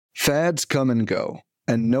Fads come and go,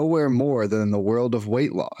 and nowhere more than in the world of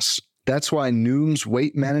weight loss. That's why Noom's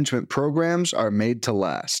weight management programs are made to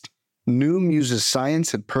last. Noom uses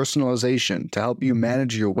science and personalization to help you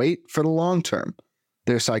manage your weight for the long term.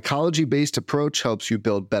 Their psychology-based approach helps you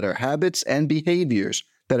build better habits and behaviors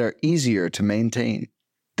that are easier to maintain.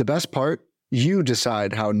 The best part? You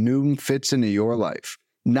decide how Noom fits into your life,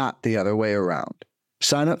 not the other way around.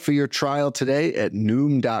 Sign up for your trial today at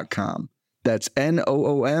Noom.com. That's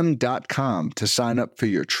Noom.com to sign up for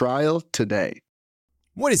your trial today.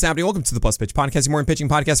 What is happening? Welcome to the Plus Pitch Podcast, your morning pitching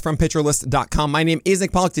podcast from PitcherList.com. My name is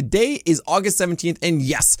Nick Pollock. Today is August 17th, and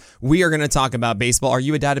yes, we are going to talk about baseball. Are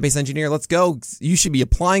you a database engineer? Let's go. You should be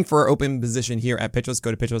applying for our open position here at PitcherList. Go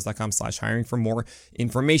to PitcherList.com/hiring for more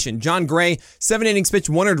information. Jon Gray, 7 innings pitched,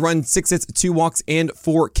 1 run, 6 hits, 2 walks, and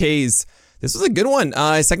 4 Ks. This was a good one.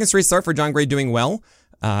 Second straight start for Jon Gray, doing well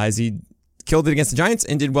as he killed it against the Giants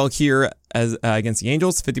and did well here as against the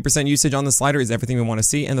Angels. 50% usage on the slider is everything we want to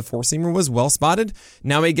see, and the four-seamer was well spotted.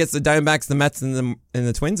 Now he gets the Diamondbacks, the Mets, and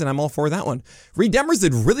the Twins, and I'm all for that one. Reed Detmers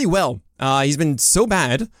did really well. He's been so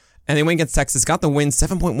bad, and they went against Texas, got the win,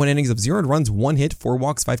 7.1 innings of 0 runs, 1 hit, 4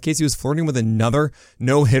 walks, 5 Ks. He was flirting with another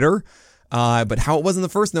no-hitter. But how it was in the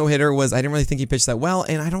first no-hitter was I didn't really think he pitched that well,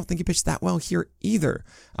 and I don't think he pitched that well here either.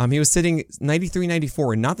 He was sitting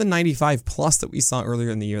 93-94, not the 95+ that we saw earlier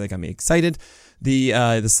in the year that got me excited.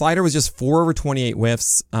 The slider was just 4 over 28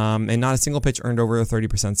 whiffs, and not a single pitch earned over a 30%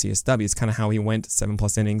 CSW. It's kind of how he went,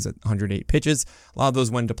 7+ innings at 108 pitches. A lot of those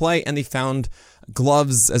went to play, and they found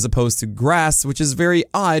gloves as opposed to grass, which is very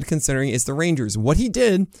odd considering it's the Rangers. What he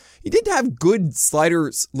did have good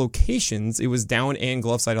slider locations. It was down and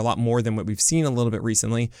glove side a lot more than what we've seen a little bit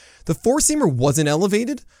recently. The four-seamer wasn't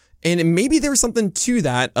elevated, and maybe there was something to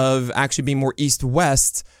that of actually being more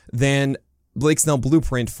east-west than Blake Snell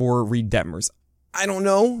blueprint for Reed Detmers. I don't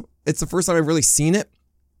know. It's the first time I've really seen it,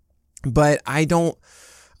 but I don't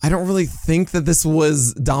really think that this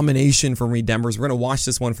was domination from Reed Detmers. We're going to watch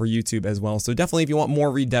this one for YouTube as well. So definitely, if you want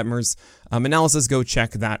more Reed Detmers analysis, go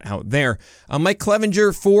check that out there. Mike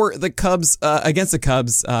Clevinger for the Cubs, against the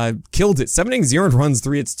Cubs, killed it. 7 innings, 0 runs,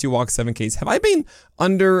 3 hits, 2 walks, 7 Ks. Have I been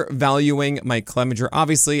undervaluing Mike Clevinger?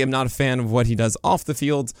 Obviously, I'm not a fan of what he does off the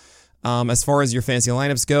field. As far as your fantasy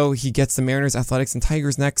lineups go, he gets the Mariners, Athletics, and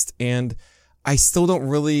Tigers next, and I still don't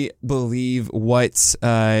really believe what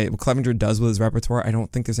Clevinger does with his repertoire. I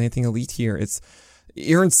don't think there's anything elite here.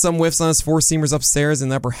 He earned some whiffs on his four-seamers upstairs in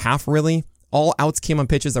the upper half, really. All outs came on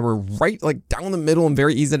pitches that were right, like down the middle and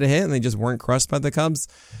very easy to hit, and they just weren't crushed by the Cubs.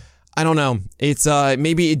 I don't know. It's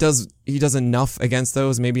maybe he does enough against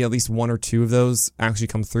those. Maybe at least 1 or 2 of those actually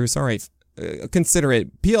come through. So, all right, consider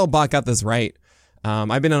it. PL Bot got this right.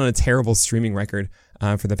 I've been on a terrible streaming record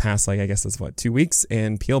for the past, 2 weeks,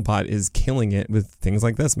 and PeelPot is killing it with things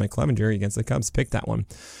like this. Mike Clevinger against the Cubs, pick that one.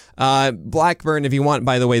 Blackburn, if you want,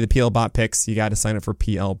 by the way, the PeelBot picks, you got to sign up for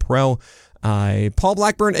PL Pro. Paul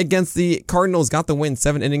Blackburn against the Cardinals got the win,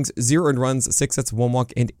 7 innings, 0 runs, 6 hits, 1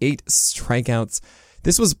 walk, and 8 strikeouts.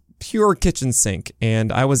 This was pure kitchen sink,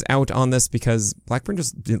 and I was out on this because Blackburn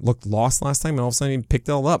just looked lost last time, and all of a sudden he picked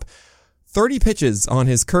it all up. 30 pitches on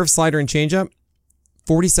his curve, slider, and changeup.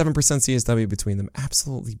 47% CSW between them.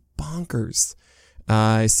 Absolutely bonkers.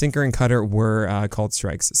 Sinker and cutter were called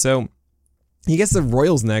strikes. So he gets the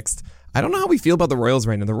Royals next. I don't know how we feel about the Royals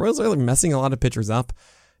right now. The Royals are messing a lot of pitchers up.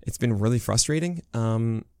 It's been really frustrating.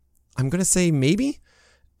 I'm going to say maybe.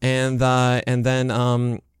 And then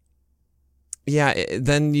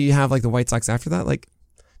you have the White Sox after that.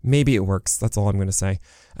 Maybe it works. That's all I'm going to say.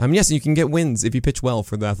 Yes, you can get wins if you pitch well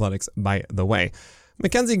for the Athletics, by the way.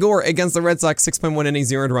 Mackenzie Gore against the Red Sox, 6.1 innings,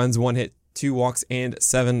 0 runs, 1 hit, 2 walks, and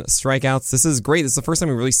 7 strikeouts. This is great. This is the first time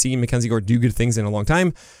we've really seen Mackenzie Gore do good things in a long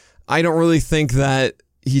time. I don't really think that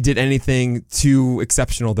he did anything too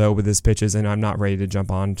exceptional, though, with his pitches, and I'm not ready to jump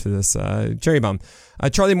on to this cherry bomb.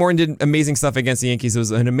 Charlie Morton did amazing stuff against the Yankees. It was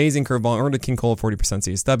an amazing curveball, earned a King Cole 40%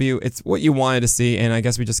 CSW. It's what you wanted to see, and I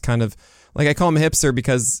guess we just kind of, I call him a hipster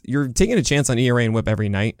because you're taking a chance on ERA and whip every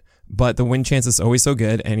night. But the win chance is always so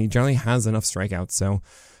good, and he generally has enough strikeouts. So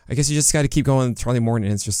I guess you just got to keep going with Charlie Morton,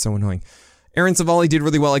 and it's just so annoying. Aaron Savali did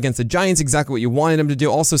really well against the Giants, exactly what you wanted him to do.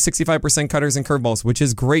 Also 65% cutters and curveballs, which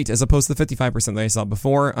is great, as opposed to the 55% that I saw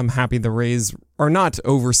before. I'm happy the Rays are not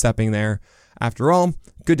overstepping there. After all,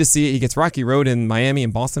 good to see it. He gets Rocky Road in Miami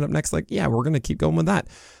and Boston up next. We're going to keep going with that.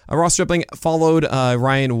 Ross Stripling followed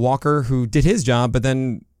Ryan Walker, who did his job, but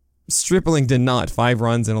then Stripling did not. 5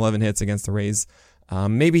 runs and 11 hits against the Rays.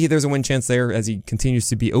 Maybe there's a win chance there as he continues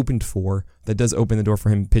to be opened for. That does open the door for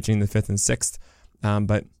him pitching the 5th and 6th.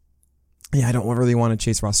 But yeah, I don't really want to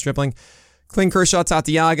chase Ross Stripling. Clayton Kershaw,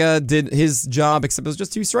 Tatiaga did his job, except it was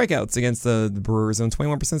just 2 strikeouts against the Brewers and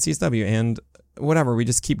 21% CSW. And whatever, we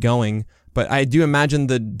just keep going. But I do imagine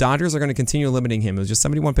the Dodgers are going to continue limiting him. It was just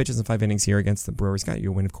 71 pitches in 5 innings here against the Brewers. Got you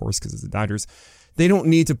a win, of course, because it's the Dodgers. They don't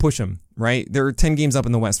need to push him, right? They're 10 games up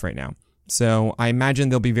in the West right now. So I imagine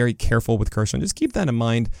they'll be very careful with Kershaw. And just keep that in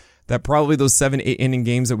mind, that probably those 7-8 inning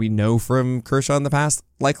games that we know from Kershaw in the past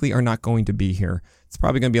likely are not going to be here. It's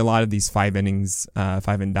probably going to be a lot of these 5 innings,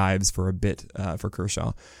 5-inning dives for a bit for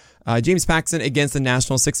Kershaw. James Paxton against the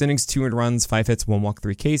Nationals, 6 innings, 2 earned runs, 5 hits, 1 walk,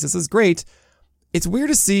 3 Ks. This is great. It's weird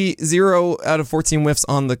to see 0 out of 14 whiffs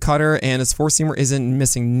on the cutter, and his four-seamer isn't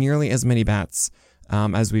missing nearly as many bats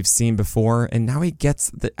as we've seen before. And now he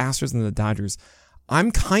gets the Astros and the Dodgers.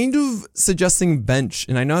 I'm kind of suggesting bench,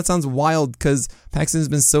 and I know it sounds wild because Paxton has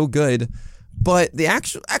been so good, but the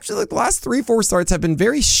actually like the last 3-4 starts have been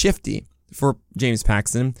very shifty for James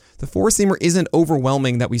Paxton. The four-seamer isn't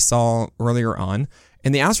overwhelming that we saw earlier on,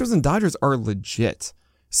 and the Astros and Dodgers are legit.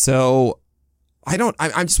 So I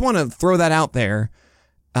just want to throw that out there.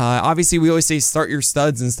 Obviously, we always say start your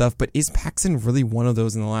studs and stuff, but is Paxton really one of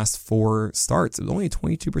those in the last 4 starts? It was only a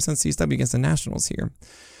 22% CSW against the Nationals here.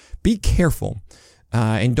 Be careful,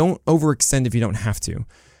 and don't overextend if you don't have to.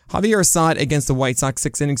 Javier Assad against the White Sox,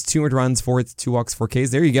 6 innings, 2 earned runs, 4 hits, 2 walks, 4 Ks.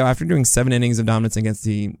 There you go. After doing 7 innings of dominance against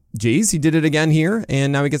the Jays, he did it again here,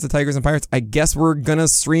 and now he gets the Tigers and Pirates. I guess we're going to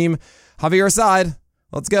stream Javier Assad.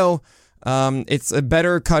 Let's go. It's a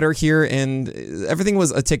better cutter here, and everything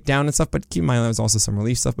was a tick down and stuff, but keep in mind there was also some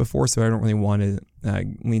relief stuff before, so I don't really want to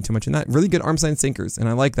lean too much in that. Really good arm side sinkers, and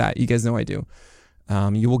I like that. You guys know I do.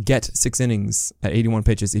 You will get 6 innings at 81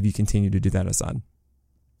 pitches if you continue to do that, Assad.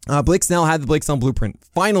 Blake Snell had the Blake Snell blueprint.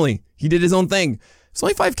 Finally, he did his own thing. It's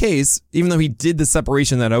only 5 Ks, even though he did the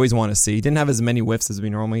separation that I always want to see. He didn't have as many whiffs as we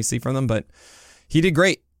normally see from them, but he did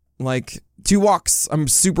great. Like 2 walks. I'm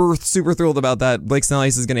super, super thrilled about that. Blake Snell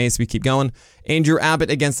is going to ace. We keep going. Andrew Abbott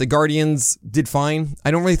against the Guardians did fine. I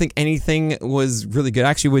don't really think anything was really good.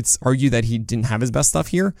 Actually, would argue that he didn't have his best stuff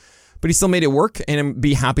here, but he still made it work, and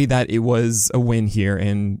be happy that it was a win here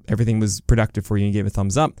and everything was productive for you and gave a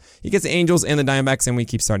thumbs up. He gets the Angels and the Diamondbacks, and we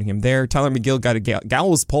keep starting him there. Tyler McGill got a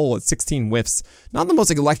gallows pole at 16 whiffs. Not the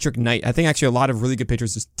most electric night. I think actually a lot of really good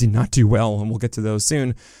pitchers just did not do well, and we'll get to those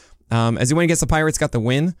soon. As he went against the Pirates, got the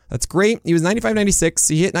win. That's great. He was 95-96.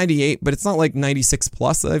 He hit 98, but it's not like 96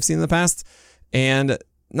 plus that I've seen in the past. And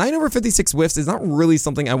 9 over 56 whiffs is not really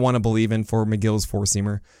something I want to believe in for McGill's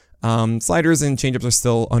four-seamer. Sliders and changeups are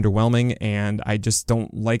still underwhelming, and I just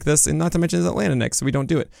don't like this. And not to mention it's Atlanta next, so we don't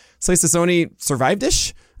do it. Slice Sony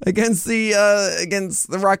survived-ish against the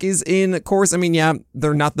Rockies in Coors. I mean, yeah,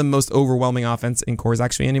 they're not the most overwhelming offense in Coors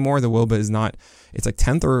actually anymore. The WOBA is not. It's like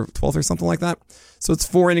 10th or 12th or something like that. So it's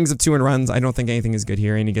 4 innings of 2 earned runs. I don't think anything is good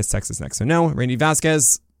here, and he gets Texas next. So no, Randy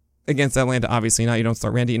Vasquez against Atlanta, obviously not. You don't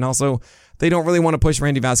start Randy, and also they don't really want to push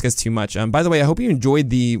Randy Vasquez too much. By the way, I hope you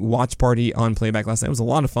enjoyed the watch party on Playback last night. It was a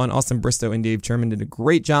lot of fun. Austin Bristow and Dave Sherman did a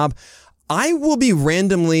great job. I will be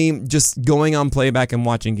randomly just going on Playback and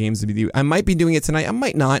watching games with you. I might be doing it tonight. I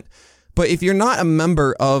might not. But if you're not a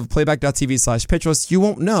member of playback.tv/pitchlist, you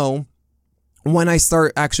won't know when I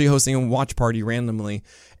start actually hosting a watch party randomly.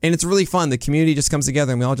 And it's really fun. The community just comes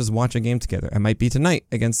together and we all just watch a game together. I might be tonight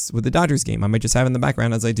with the Dodgers game. I might just have it in the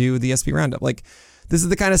background as I do the SP Roundup. Like, this is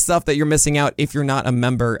the kind of stuff that you're missing out if you're not a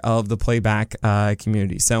member of the Playback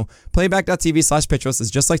community. So playback.tv/pitchlist is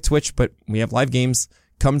just like Twitch, but we have live games.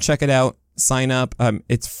 Come check it out. Sign up.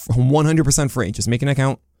 It's 100% free. Just make an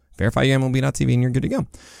account, verify your MLB.tv, and you're good to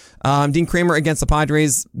go. Dean Kramer against the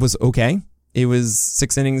Padres was okay. It was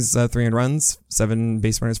 6 innings, 3 earned runs, 7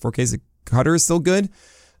 base runners, 4 Ks. The cutter is still good.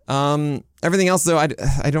 Everything else, though, I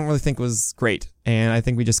don't really think was great. And I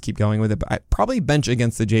think we just keep going with it. But I'd probably bench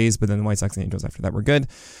against the Jays, but then the White Sox and Angels after that were good.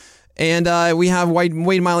 And we have Wade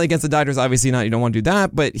Miley against the Dodgers. Obviously not. You don't want to do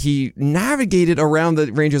that. But he navigated around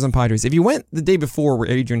the Rangers and Padres. If you went the day before where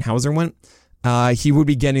Adrian Hauser went, he would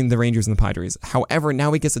be getting the Rangers and the Padres. However,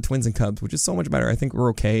 now he gets the Twins and Cubs, which is so much better. I think we're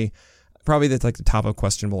okay. Probably that's like the top of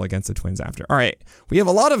questionable against the Twins after. All right. We have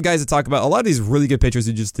a lot of guys to talk about. A lot of these really good pitchers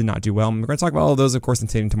who just did not do well. And we're going to talk about all of those, of course,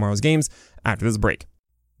 in tomorrow's games after this break.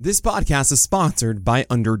 This podcast is sponsored by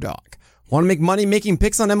Underdog. Want to make money making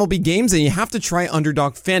picks on MLB games? And you have to try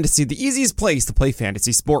Underdog Fantasy, the easiest place to play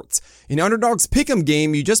fantasy sports. In Underdog's Pick'em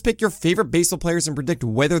game, you just pick your favorite baseball players and predict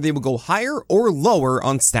whether they will go higher or lower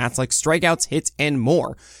on stats like strikeouts, hits, and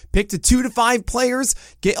more. Pick to 2 to 5 players,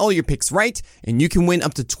 get all your picks right, and you can win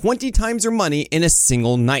up to 20 times your money in a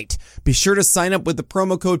single night. Be sure to sign up with the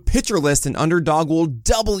promo code PitcherList, and Underdog will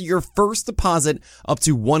double your first deposit up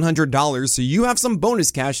to $100, so you have some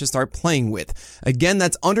bonus cash to start playing with. Again,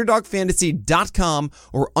 that's Underdog Fantasy underdogfantasy.com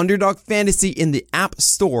or Underdog Fantasy in the App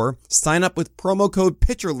Store. Sign up with promo code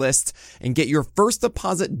PitcherList and get your first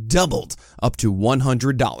deposit doubled up to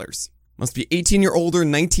 $100. Must be 18 or older,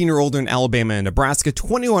 19 or older in Alabama and Nebraska,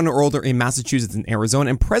 21 or older in Massachusetts and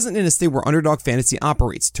Arizona, and present in a state where Underdog Fantasy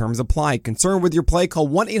operates. Terms apply. Concerned with your play? Call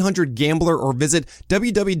 1-800-GAMBLER or visit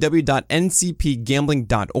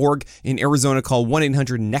www.ncpgambling.org. In Arizona, call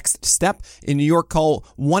 1-800-NEXT-STEP. In New York, call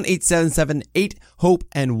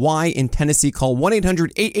 1-877-8-HOPE-NY. In Tennessee, call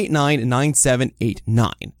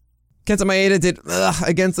 1-800-889-9789. Kenta Maeda did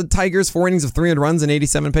against the Tigers, 4 innings of 300 runs and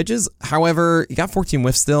 87 pitches. However, he got 14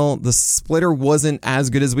 whiffs still. The splitter wasn't as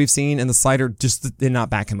good as we've seen, and the slider just did not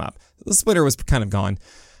back him up. The splitter was kind of gone.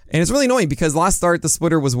 And it's really annoying because last start, the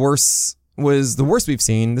splitter was the worst we've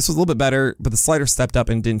seen. This was a little bit better, but the slider stepped up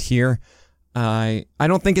and didn't hear. I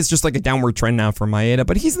don't think it's just like a downward trend now for Maeda,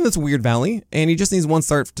 but he's in this weird valley, and he just needs one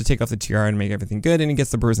start to take off the tiara and make everything good, and he gets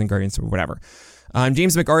the Brewers and Guardians or whatever.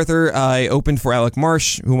 James McArthur opened for Alec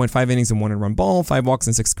Marsh, who went 5 innings and 1 run ball, 5 walks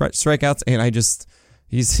and 6 strikeouts, and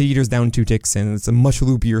he's heaters down 2 ticks, and it's a much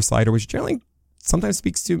loopier slider, which generally sometimes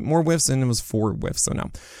speaks to more whiffs, and it was 4 whiffs, so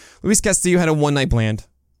no. Luis Castillo had a one-night bland.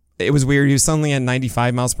 It was weird. He was suddenly at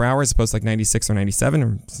 95 miles per hour as opposed to like 96 or 97,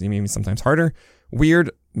 or maybe sometimes harder.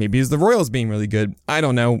 Weird. Maybe it's the Royals being really good. I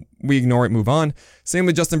don't know. We ignore it, move on. Same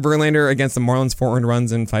with Justin Verlander against the Marlins, 4 earned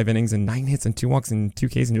runs in 5 innings and 9 hits and 2 walks and 2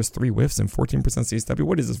 Ks and just 3 whiffs and 14% CSW.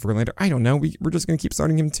 What is this Verlander? I don't know. We're just going to keep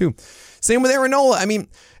starting him too. Same with Aaron Nola. I mean,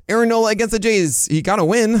 Aaron Nola against the Jays, he got a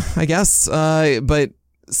win, I guess, but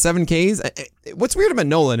 7 Ks. What's weird about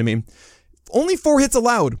Nola to me, only 4 hits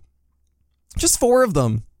allowed. Just 4 of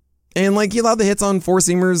them. And like he allowed the hits on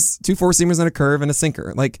 4-seamers, 2 4-seamers and a curve and a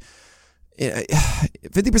sinker. Like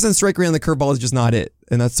 50% strike rate on the curveball is just not it.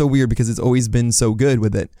 And that's so weird because it's always been so good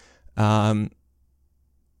with it.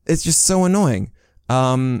 It's just so annoying.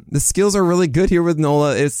 The skills are really good here with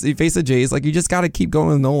Nola. You face the Jays, like you just got to keep going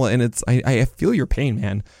with Nola. And I feel your pain,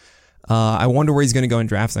 man. I wonder where he's going to go in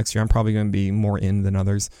drafts next year. I'm probably going to be more in than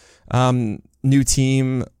others. New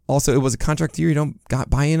team. Also, it was a contract year. You don't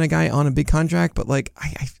buy in a guy on a big contract, but like,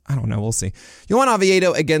 I don't know. We'll see. Yohan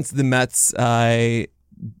Oviedo against the Mets.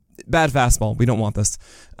 Bad fastball. We don't want this.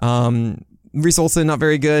 Reese Olson, not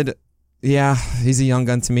very good. Yeah, he's a young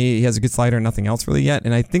gun to me. He has a good slider and nothing else really yet.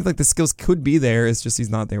 And I think like the skills could be there. It's just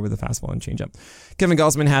he's not there with the fastball and changeup. Kevin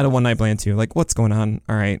Gausman had a one-night bland too. Like, what's going on?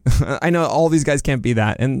 All right. I know all these guys can't be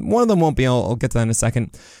that. And one of them won't be. I'll get to that in a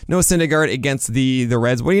second. Noah Syndergaard against the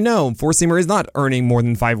Reds. What do you know? 4-seamer is not earning more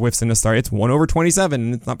than 5 whiffs in a start. It's 1/27.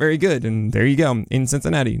 And it's not very good. And there you go. In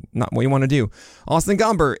Cincinnati. Not what you want to do. Austin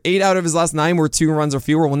Gomber, 8 out of his last 9 were 2 runs or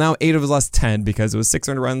fewer. Well, now 8 of his last 10 because it was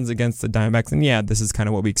 600 runs against the Diamondbacks. And yeah, this is kind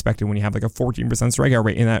of what we expected when you have like a 14% strikeout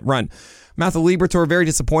rate in that run. Matthew Liberatore, very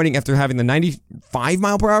disappointing after having the 95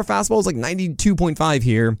 mile per hour fastball. It's like 92.5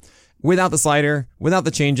 here without the slider, without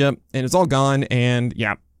the changeup, and it's all gone. And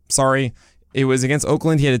yeah, sorry. It was against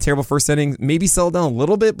Oakland. He had a terrible first inning, maybe settled down a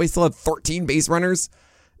little bit, but he still had 13 base runners.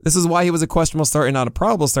 This is why he was a questionable start and not a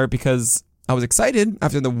probable start, because I was excited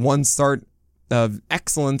after the one start of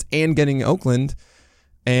excellence and getting Oakland,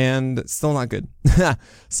 and still not good.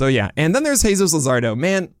 So yeah, and then there's Jesus Luzardo.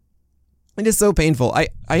 Man, it is so painful. I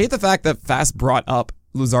hate the fact that Fast brought up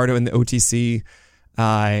Luzardo in the OTC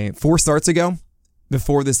 4 starts ago,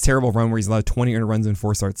 before this terrible run where he's allowed 20 earned runs in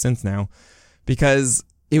 4 starts since now, because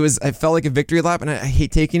I felt like a victory lap, and I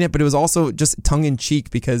hate taking it, but it was also just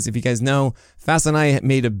tongue-in-cheek, because if you guys know, Fast and I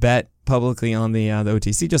made a bet publicly on the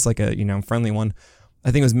OTC, just like a friendly one.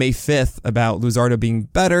 I think it was May 5th about Luzardo being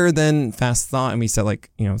better than Fast thought, and we said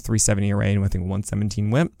 370 ERA and I think 117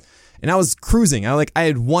 whip. And I was cruising. I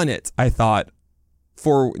had won it, I thought,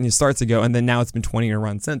 4 starts ago, and then now it's been 20 in a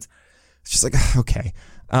run since. It's just like, okay.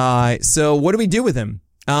 So what do we do with him?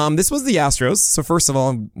 This was the Astros. So first of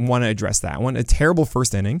all, I want to address that one. A terrible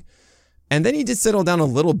first inning. And then he did settle down a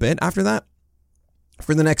little bit after that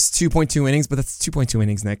for the next 2.2 innings, but that's 2.2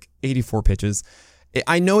 innings, Nick. 84 pitches.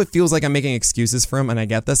 I know it feels like I'm making excuses for him, and I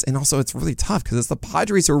get this. And also, it's really tough because it's the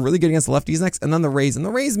Padres who are really good against the lefties next, and then the Rays. And the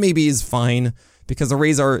Rays maybe is fine because the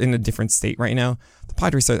Rays are in a different state right now. The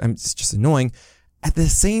Padres it's just annoying. At the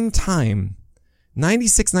same time,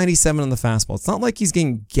 96, 97 on the fastball. It's not like he's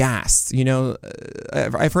getting gassed.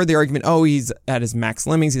 I've heard the argument, he's at his max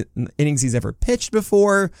innings he's ever pitched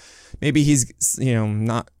before. Maybe he's,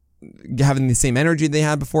 not having the same energy they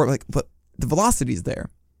had before. But the velocity's there.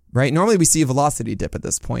 Right? Normally we see a velocity dip at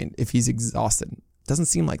this point if he's exhausted. Doesn't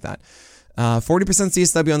seem like that. 40%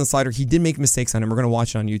 CSW on the slider. He did make mistakes on him. We're going to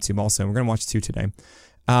watch it on YouTube also. We're going to watch 2 today.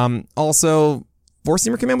 Also,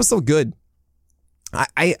 4-seamer command was still good.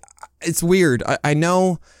 It's weird. I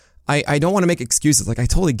know I don't want to make excuses. Like, I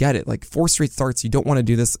totally get it. Like, 4 straight starts, you don't want to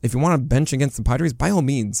do this. If you want to bench against the Padres, by all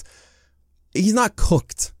means. He's not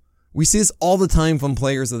cooked. We see this all the time from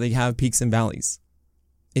players that they have peaks and valleys.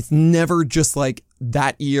 It's never just like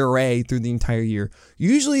that ERA through the entire year.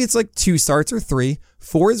 Usually it's like 2 starts or 3.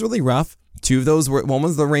 4 is really rough. 2 of those were, one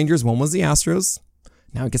was the Rangers, one was the Astros.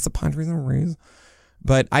 Now it gets the Padres and Rays.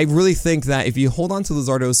 But I really think that if you hold on to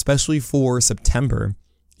Luzardo, especially for September,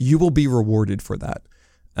 you will be rewarded for that.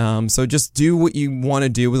 So just do what you want to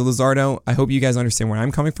do with Luzardo. I hope you guys understand where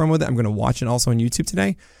I'm coming from with it. I'm going to watch it also on YouTube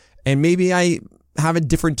today. And maybe I have a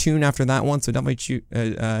different tune after that one, so definitely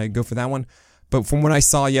go for that one. But from what I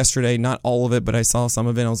saw yesterday, not all of it, but I saw some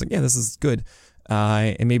of it, I was like, yeah, this is good.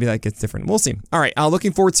 And maybe that gets different. We'll see. All right,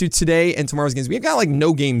 looking forward to today and tomorrow's games. We've got like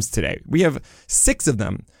no games today. We have 6 of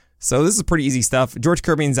them. So this is pretty easy stuff. George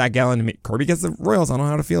Kirby and Zach Gallen. Kirby gets the Royals. I don't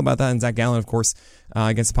know how to feel about that. And Zach Gallen, of course,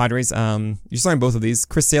 against the Padres. You're starting both of these.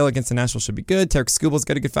 Chris Sale against the Nationals should be good. Tarek Skubal's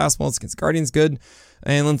got a good fastball. It's against the Guardians, good.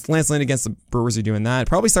 And Lance Lynn against the Brewers are doing that.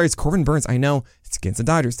 Probably starts Corbin Burns. I know it's against the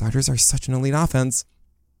Dodgers. Dodgers are such an elite offense.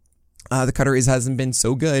 The cutter hasn't been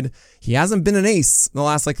so good. He hasn't been an ace in the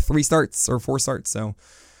last like 3 starts or 4 starts. So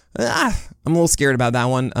I'm a little scared about that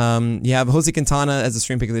one. You have Jose Quintana as a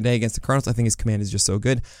stream pick of the day against the Cardinals. I think his command is just so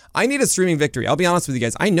good. I need a streaming victory. I'll be honest with you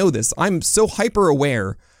guys. I know this. I'm so hyper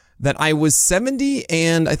aware that I was 70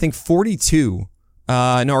 and I think 42.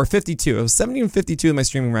 Or 52. I was 70 and 52 in my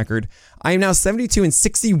streaming record. I am now 72 and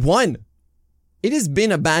 61. It has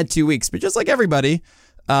been a bad 2 weeks, but just like everybody,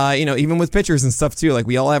 even with pitchers and stuff too, like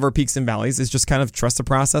we all have our peaks and valleys. It's just kind of trust the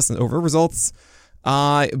process and over results.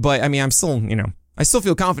 But I mean, I'm still, I still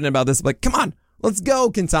feel confident about this. But come on, let's go,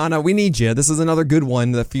 Quintana. We need you. This is another good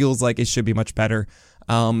one that feels like it should be much better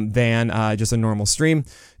than just a normal stream.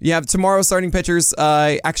 You have tomorrow starting pitchers.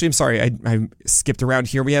 Actually, I'm sorry, I skipped around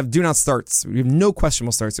here. We have do not starts. We have no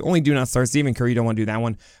questionable starts. Only do not starts. Stephen Curry, you don't want to do that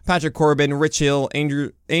one. Patrick Corbin, Rich Hill,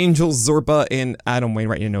 Angel Zorpa, and Adam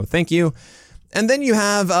Wainwright. Thank you. And then you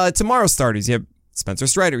have tomorrow starters. You have Spencer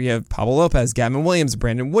Strider. You have Pablo Lopez, Gavin Williams,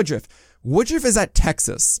 Brandon Woodruff. Woodruff is at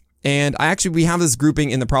Texas. And we have this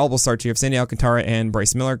grouping in the probable starts. You have Sandy Alcantara and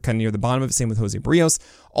Bryce Miller kind of near the bottom of it. Same with Jose Barrios.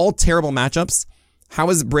 All terrible matchups. How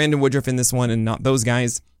is Brandon Woodruff in this one and not those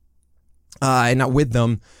guys? And not with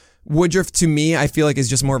them. Woodruff, to me, I feel like is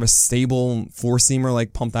just more of a stable 4-seamer,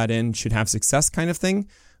 like pump that in, should have success kind of thing,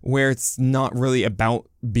 where it's not really about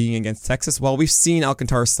being against Texas. Well, we've seen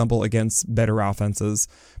Alcantara stumble against better offenses.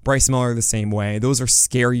 Bryce Miller the same way. Those are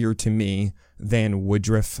scarier to me than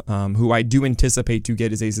Woodruff, who I do anticipate to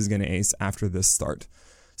get his ace is going to ace after this start.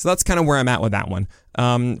 So that's kind of where I'm at with that one.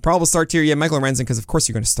 Probable start tier, yeah, Michael Lorenzen, because of course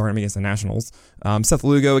you're going to start him against the Nationals. Seth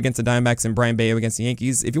Lugo against the Diamondbacks and Brian Bayo against the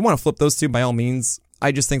Yankees. If you want to flip those two, by all means.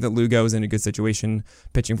 I just think that Lugo is in a good situation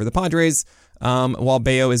pitching for the Padres, while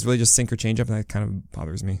Bayo is really just sink or change up, and that kind of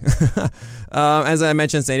bothers me. As I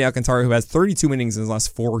mentioned, Sandy Alcantara, who has 32 innings in his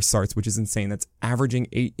last 4 starts, which is insane. That's averaging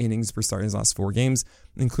 8 innings per start in his last 4 games,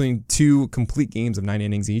 including 2 complete games of 9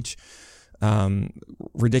 innings each.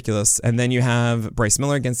 Ridiculous. And then you have Bryce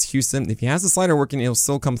Miller against Houston. If he has the slider working, he'll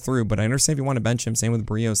still come through, but I understand if you want to bench him. Same with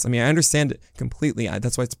Barrios. I mean, I understand it completely.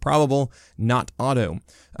 That's why it's probable, not auto.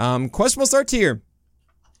 Questionable start tier.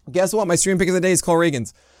 Guess what? My stream pick of the day is Cole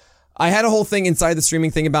Reagans. I had a whole thing inside the streaming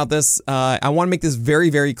thing about this. I want to make this very,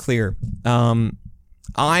 very clear.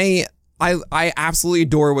 I absolutely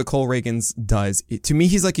adore what Cole Reagans does. To me,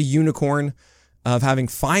 he's like a unicorn of having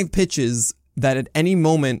 5 pitches that at any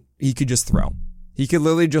moment he could just throw. He could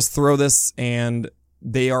literally just throw this and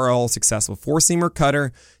they are all successful. 4-seamer,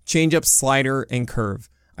 cutter, changeup, slider, and curve.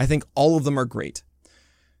 I think all of them are great.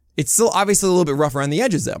 It's still obviously a little bit rough around the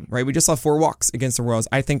edges though, right? We just saw 4 walks against the Royals.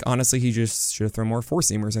 I think honestly he just should have thrown more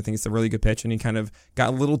 4-seamers. I think it's a really good pitch and he kind of got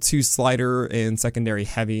a little too slider and secondary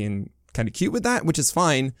heavy and kind of cute with that, which is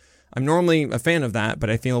fine. I'm normally a fan of that, but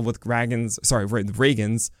I feel with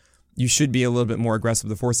Reagans, you should be a little bit more aggressive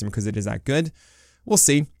with the 4-seamer because it is that good. We'll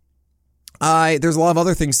see. There's a lot of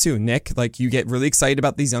other things too, Nick. Like you get really excited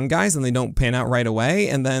about these young guys and they don't pan out right away,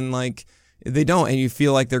 and then like they don't, and you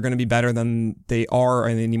feel like they're going to be better than they are,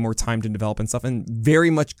 and they need more time to develop and stuff. And very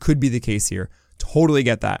much could be the case here. Totally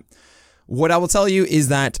get that. What I will tell you is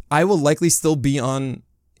that I will likely still be in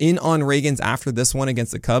on Reagans after this one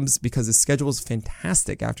against the Cubs because his schedule is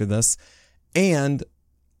fantastic after this, and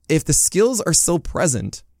if the skills are still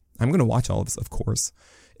present, I'm going to watch all of this, of course.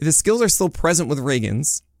 If the skills are still present with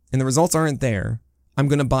Reagans and the results aren't there, I'm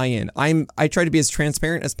going to buy in. I try to be as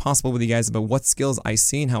transparent as possible with you guys about what skills I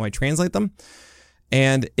see and how I translate them.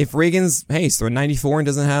 And if Reagans, he's throwing 94 and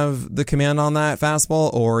doesn't have the command on that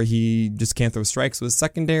fastball, or he just can't throw strikes with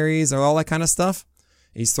secondaries or all that kind of stuff,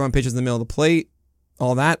 he's throwing pitches in the middle of the plate,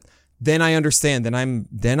 all that, then I understand.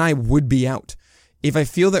 Then I would be out. If I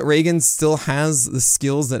feel that Reagan still has the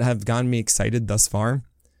skills that have gotten me excited thus far,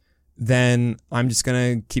 then I'm just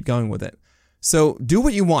going to keep going with it. So do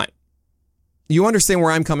what you want. You understand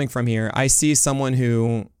where I'm coming from here. I see someone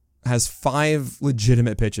who has 5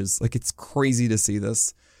 legitimate pitches. Like, it's crazy to see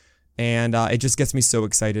this. And it just gets me so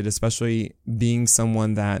excited, especially being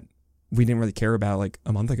someone that we didn't really care about like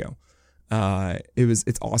a month ago.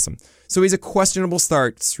 It's awesome. So he's a questionable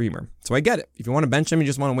start streamer. So I get it. If you want to bench him, you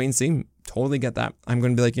just want to wait and see. Totally get that. I'm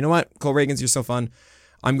going to be like, you know what? Cole Reagans, you're so fun.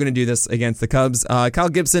 I'm going to do this against the Cubs. Kyle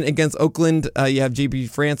Gibson against Oakland. You have JP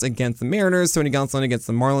France against the Mariners. Tony Gonsolin against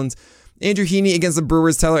the Marlins. Andrew Heaney against the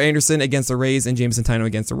Brewers. Tyler Anderson against the Rays. And Jameson Taino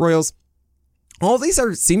against the Royals. All of these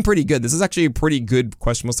seem pretty good. This is actually a pretty good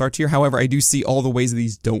questionable start here. However, I do see all the ways that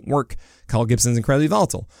these don't work. Kyle Gibson's incredibly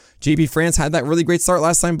volatile. JP France had that really great start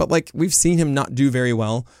last time, but like we've seen him not do very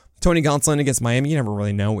well. Tony Gonsolin against Miami, you never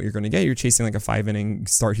really know what you're going to get. You're chasing like a 5-inning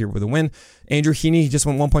start here with a win. Andrew Heaney just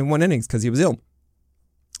went 1.1 innings because he was ill.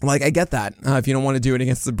 Like, I get that. If you don't want to do it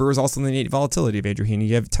against the Brewers, also the innate volatility of Andrew Heaney.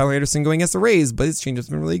 You have Tyler Anderson going against the Rays, but his changeup's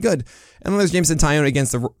been really good. And then there's Jameson Taillon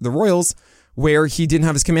against the Royals, where he didn't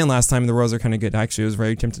have his command last time. The Royals are kind of good. Actually, I was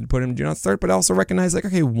very tempted to put him do not start, but I also recognize like,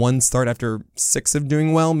 okay, 1 start after 6 of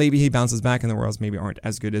doing well. Maybe he bounces back and the Royals maybe aren't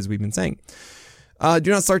as good as we've been saying.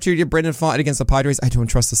 Do not start here. You have Brendan Pfaadt against the Padres. I don't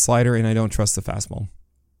trust the slider and I don't trust the fastball.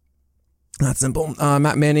 That's simple.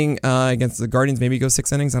 Matt Manning against the Guardians. Maybe go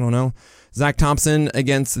 6 innings. I don't know. Zach Thompson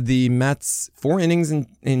against the Mets. 4 innings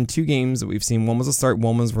in 2 games that we've seen. 1 was a start.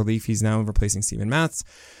 1 was relief. He's now replacing Steven Matz.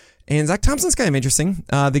 And Zach Thompson's kind of interesting.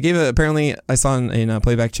 They gave apparently, I saw in a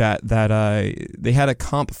playback chat that they had a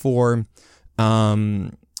comp for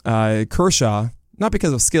Kershaw, not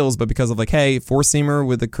because of skills, but because of like, hey, 4-seamer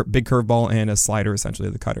with a big curveball and a slider, essentially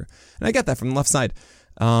the cutter. And I get that from the left side.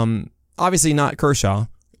 Obviously not Kershaw,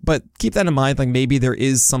 but keep that in mind. Like maybe there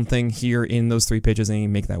is something here in those 3 pitches and you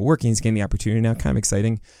make that work and he's getting the opportunity now. Kind of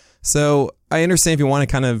exciting. So I understand if you want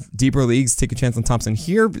to kind of deeper leagues, take a chance on Thompson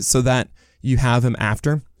here so that you have him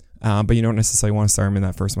after. But you don't necessarily want to start him in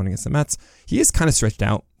that first one against the Mets. He is kind of stretched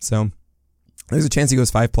out, so there's a chance he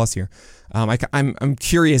goes 5+ here. I'm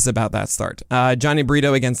curious about that start. Johnny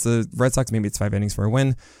Brito against the Red Sox, maybe it's 5 innings for a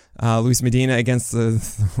win. Luis Medina against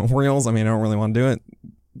the Orioles. I mean, I don't really want to do it.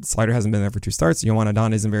 Slider hasn't been there for 2 starts. Yohan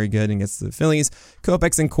Adon isn't very good against the Phillies.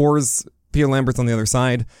 Kopech and Coors. Peter Lambert's on the other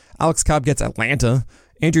side. Alex Cobb gets Atlanta.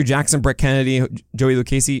 Andrew Jackson, Brett Kennedy, Joey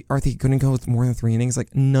Lucchesi. Are they going to go with more than 3 innings?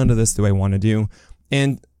 Like, none of this do I want to do.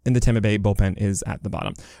 And the Tampa Bay bullpen is at the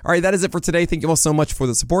bottom. All right, that is it for today. Thank you all so much for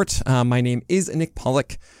the support. My name is Nick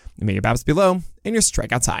Pollock. May your BAPS be low and your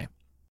strikeouts high.